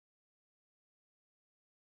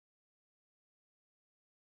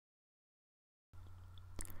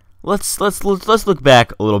let's look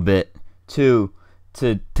back a little bit to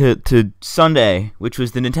Sunday, which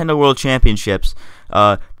was the Nintendo World Championships.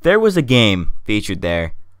 There was a game featured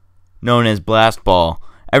there known as Blast Ball.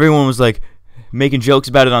 Everyone was like making jokes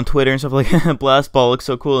about it on Twitter and stuff like Blast Ball looks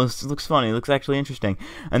so cool. It looks funny. It looks actually interesting.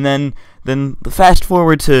 And then the fast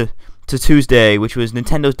forward to Tuesday, which was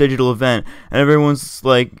Nintendo's digital event, and everyone's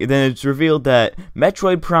like, then it's revealed that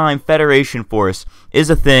Metroid Prime Federation Force is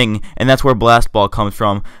a thing, and that's where Blast Ball comes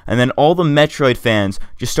from. And then all the Metroid fans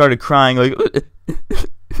just started crying like,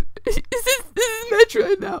 this is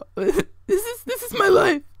Metroid now. This is my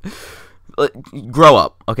life. Grow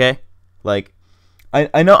up, okay? Like,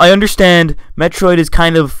 I know, I understand Metroid is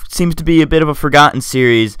seems to be a bit of a forgotten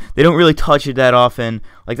series. They don't really touch it that often.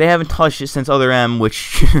 Like, they haven't touched it since Other M,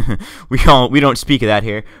 which we don't speak of that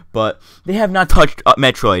here. But they have not touched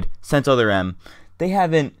Metroid since Other M. They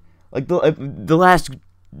haven't, like, the last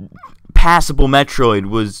passable Metroid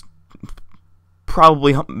was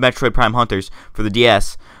probably Metroid Prime Hunters for the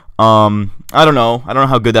DS. I don't know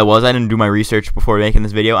how good that was. I didn't do my research before making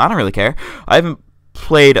this video. I don't really care. I haven't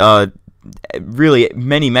played really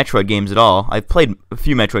many Metroid games at all. I've played a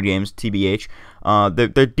few Metroid games, TBH.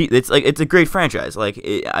 It's a great franchise. Like,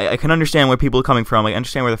 I can understand where people are coming from. I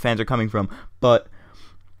understand where the fans are coming from. But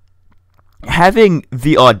having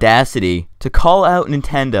the audacity to call out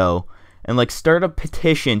Nintendo and like start a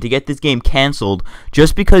petition to get this game canceled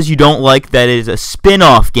just because you don't like that it is a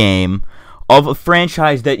spin-off game of a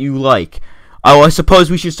franchise that you like. Oh, I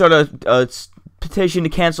suppose we should start a petition to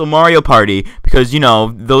cancel Mario Party because, you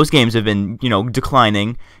know, those games have been, you know,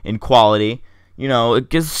 declining in quality. You know,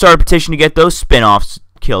 just start a petition to get those spin-offs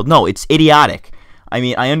killed. No, it's idiotic. I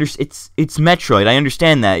mean, it's Metroid. I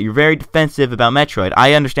understand that. You're very defensive about Metroid.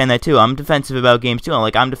 I understand that too. I'm defensive about games too.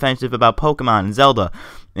 I'm defensive about Pokemon and Zelda.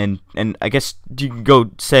 And I guess you can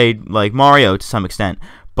go say like Mario to some extent.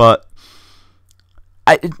 But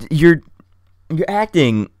you're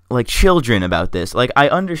acting like children about this. Like, I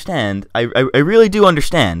understand. I really do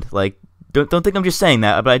understand. Like, don't think I'm just saying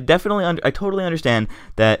that, but I totally understand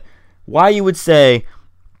that why you would say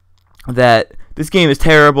that this game is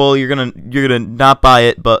terrible. You're gonna not buy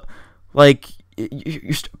it, but like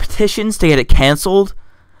your petitions to get it canceled.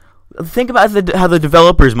 Think about how the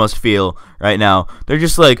developers must feel right now. They're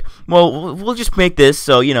just like, well, we'll just make this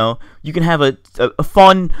so, you know, you can have a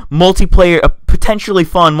fun multiplayer, a potentially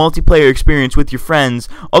fun multiplayer experience with your friends,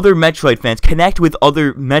 other Metroid fans. Connect with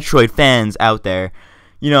other Metroid fans out there.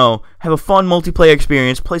 You know, have a fun multiplayer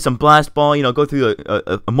experience, play some Blast Ball, you know, go through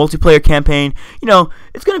a multiplayer campaign. You know,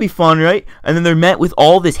 it's going to be fun, right? And then they're met with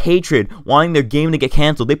all this hatred, wanting their game to get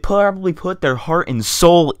canceled. They probably put their heart and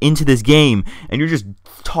soul into this game, and you're just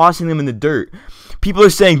tossing them in the dirt. People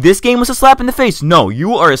are saying, this game was a slap in the face. No,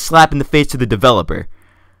 you are a slap in the face to the developer.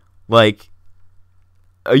 Like,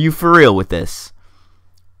 are you for real with this?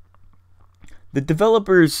 The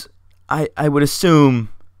developers, I would assume,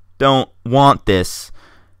 don't want this.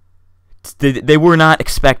 They were not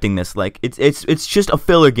expecting this. Like, it's just a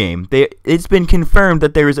filler game. It's been confirmed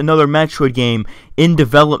that there is another Metroid game in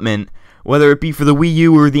development, whether it be for the Wii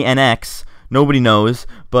U or the NX. Nobody knows,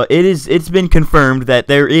 but it's been confirmed that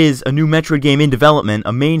there is a new Metroid game in development,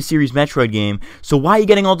 a main series Metroid game. So why are you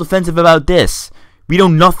getting all defensive about this? We know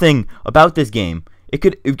nothing about this game. It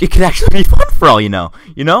could actually be fun for all you know.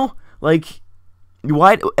 You know? Like,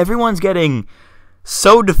 why everyone's getting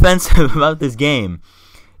so defensive about this game?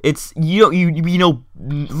 It's you know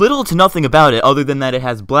little to nothing about it other than that it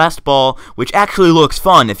has Blast Ball, which actually looks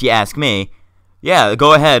fun if you ask me. Yeah,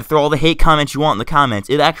 go ahead, throw all the hate comments you want in the comments.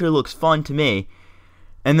 It actually looks fun to me.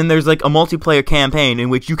 And then there's like a multiplayer campaign in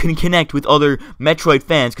which you can connect with other Metroid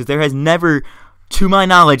fans, because there has never, to my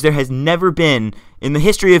knowledge, there has never been in the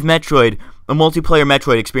history of Metroid a multiplayer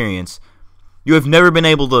Metroid experience. You have never been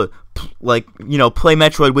able to, like, you know, play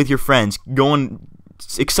Metroid with your friends, go on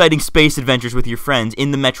exciting space adventures with your friends in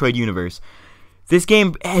the Metroid universe. This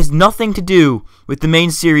game has nothing to do with the main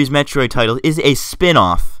series Metroid title. It is a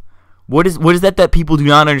spin-off. What is that people do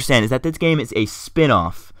not understand? Is that this game is a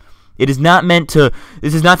spin-off. It is not meant to.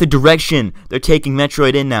 This is not the direction they're taking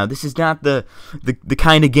Metroid in now. This is not the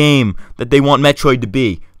kind of game that they want Metroid to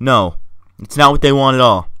be. No, it's not what they want at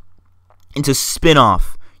all. It's a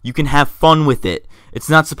spin-off. You can have fun with it. It's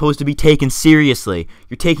not supposed to be taken seriously.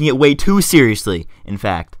 You're taking it way too seriously, in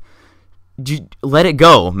fact. Let it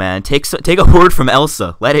go, man. Take a word from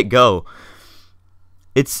Elsa. Let it go.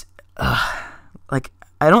 It's like,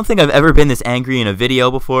 I don't think I've ever been this angry in a video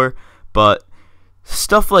before, but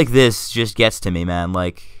stuff like this just gets to me, man.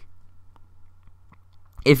 Like,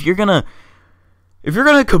 if you're gonna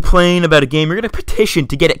complain about a game, you're gonna petition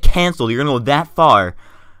to get it canceled, you're gonna go that far,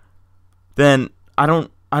 then I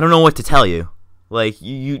don't I don't know what to tell you. Like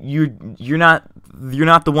you're not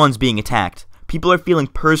the ones being attacked. People are feeling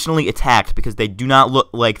personally attacked because they do not look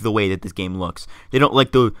like the way that this game looks. They don't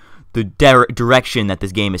like the direction that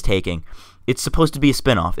this game is taking. It's supposed to be a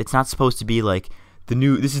spin-off. It's not supposed to be like the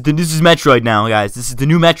new. This is Metroid now, guys. This is the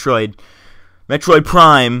new Metroid. Metroid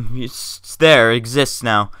Prime. It's there. It exists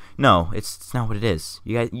now. No, it's not what it is.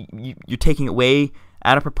 You guys, you're taking it way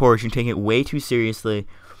out of proportion. Taking it way too seriously.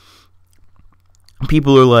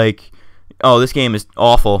 People are like, "Oh, this game is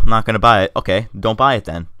awful. I'm not gonna buy it." Okay, don't buy it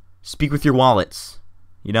then. Speak with your wallets.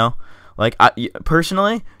 You know, like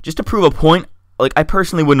personally, just to prove a point. Like I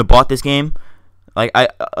personally wouldn't have bought this game.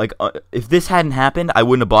 If this hadn't happened, I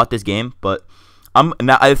wouldn't have bought this game. But I'm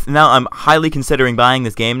highly considering buying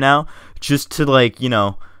this game now, just to like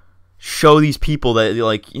show these people that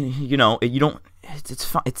like you don't.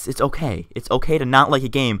 It's okay. It's okay to not like a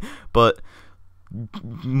game, but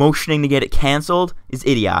motioning to get it canceled is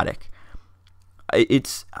idiotic.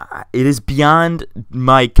 It is beyond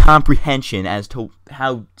my comprehension as to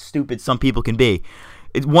how stupid some people can be.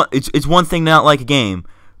 It's one thing to not like a game,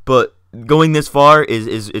 but going this far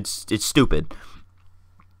is stupid.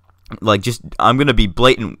 Like just I'm gonna be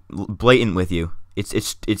blatant with you.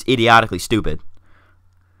 It's idiotically stupid.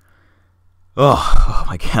 Oh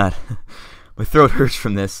my god, my throat hurts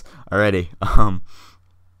from this already.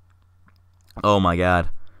 Oh my god,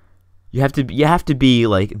 you have to be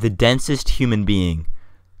like the densest human being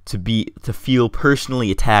to feel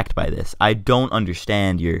personally attacked by this. I don't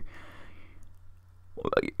understand your.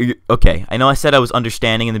 Okay, I know I said I was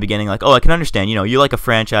understanding in the beginning, like, oh, I can understand, you like a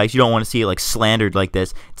franchise, you don't want to see it, like, slandered like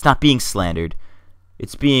this. It's not being slandered.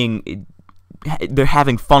 They're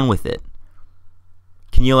having fun with it.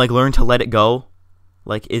 Can you, like, learn to let it go?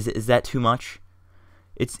 Like, is that too much?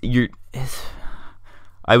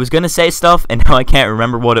 I was gonna say stuff, and now I can't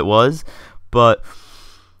remember what it was, but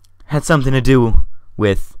had something to do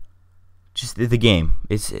with just the game.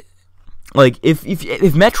 Like if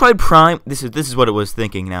Metroid Prime, this is what it was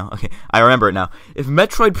thinking now. Okay, I remember it now. If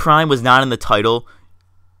Metroid Prime was not in the title,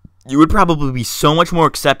 you would probably be so much more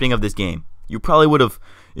accepting of this game. You probably would have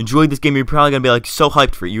enjoyed this game. You're probably gonna be like so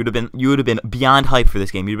hyped for it. You would have been beyond hyped for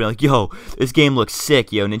this game. You'd be like, yo, this game looks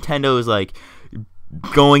sick. Yo, Nintendo is like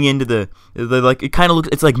going into the like it kind of looks.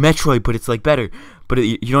 It's like Metroid, but it's like better. But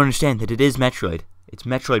you don't understand that it is Metroid. It's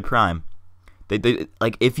Metroid Prime.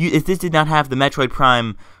 Like if this did not have the Metroid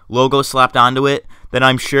Prime logo slapped onto it, then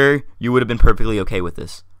I'm sure you would have been perfectly okay with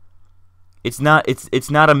this. It's not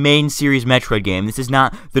a main series Metroid game. This is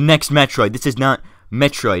not the next Metroid. This is not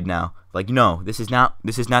Metroid now. Like no, this is not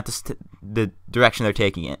the direction they're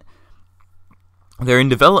taking it. They're in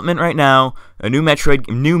development right now, a new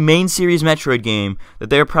main series Metroid game that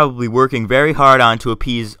they're probably working very hard on to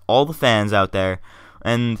appease all the fans out there,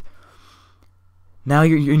 and now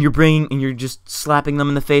you're just slapping them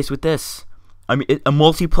in the face with this. I mean, a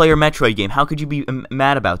multiplayer Metroid game. How could you be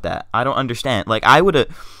mad about that? I don't understand. Like I would have,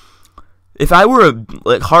 if I were a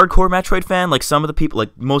hardcore Metroid fan, like some of the people,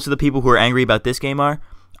 like most of the people who are angry about this game are,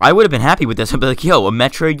 I would have been happy with this. I'd be like, yo, a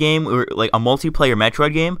Metroid game or like a multiplayer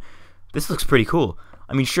Metroid game. This looks pretty cool.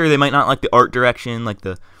 I mean, sure, they might not like the art direction, like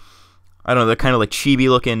I don't know, they're kind of like chibi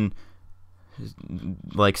looking,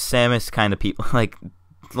 like Samus kind of people, like.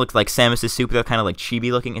 Looks like Samus' soup. They're kind of like chibi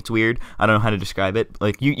looking. It's weird. I don't know how to describe it.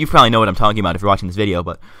 Like you probably know what I'm talking about if you're watching this video,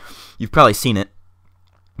 but you've probably seen it.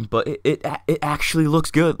 But it actually looks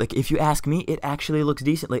good. Like if you ask me, it actually looks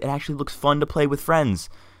decent. Like it actually looks fun to play with friends.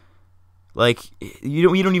 Like you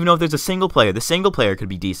don't even know if there's a single player. The single player could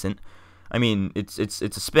be decent. I mean, it's a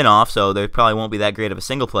spin-off, so there probably won't be that great of a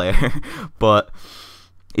single player. But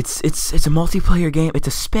it's a multiplayer game. It's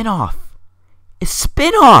a spin-off. It's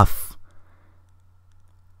spin-off.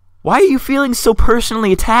 Why are you feeling so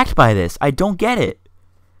personally attacked by this? I don't get it.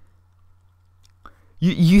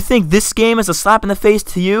 You think this game is a slap in the face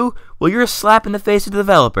to you? Well, you're a slap in the face to the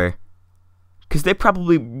developer. Because they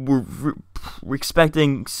probably were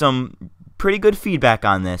expecting some pretty good feedback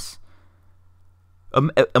on this. A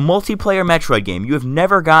multiplayer Metroid game. You have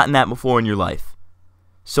never gotten that before in your life.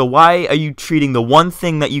 So why are you treating the one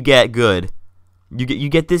thing that you get good? You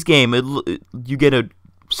get this game. You get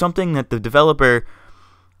something that the developer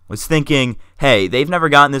was thinking, hey, they've never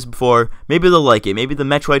gotten this before. Maybe they'll like it. Maybe the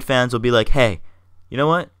Metroid fans will be like, hey, you know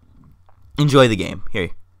what? Enjoy the game. Here,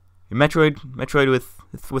 your Metroid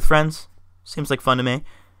with friends. Seems like fun to me.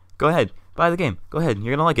 Go ahead, buy the game. Go ahead,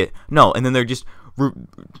 you're gonna like it. No, and then they're just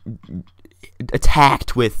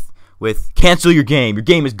attacked with cancel your game. Your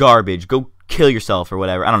game is garbage. Go kill yourself or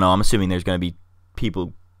whatever. I don't know. I'm assuming there's gonna be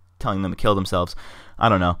people telling them to kill themselves. I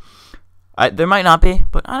don't know. There might not be,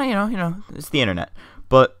 but I don't, it's the internet.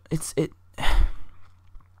 But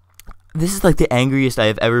This is like the angriest I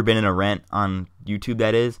have ever been in a rant on YouTube,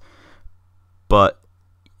 that is. But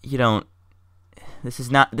you don't. This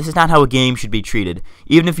is not how a game should be treated.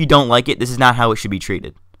 Even if you don't like it, this is not how it should be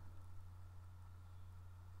treated.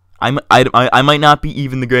 I might not be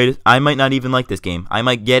even the greatest. I might not even like this game. I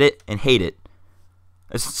might get it and hate it.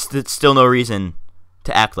 It's still no reason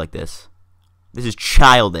to act like this. This is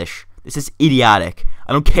childish. This is idiotic.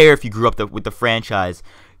 I don't care if you grew up with the franchise.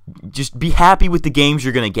 Just be happy with the games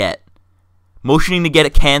you're going to get. Motioning to get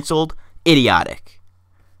it canceled, idiotic.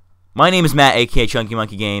 My name is Matt, aka Chunky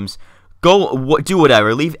Monkey Games. Go do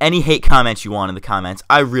whatever. Leave any hate comments you want in the comments.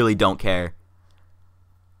 I really don't care.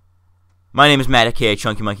 My name is Matt, aka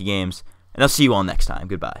Chunky Monkey Games, and I'll see you all next time.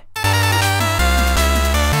 Goodbye.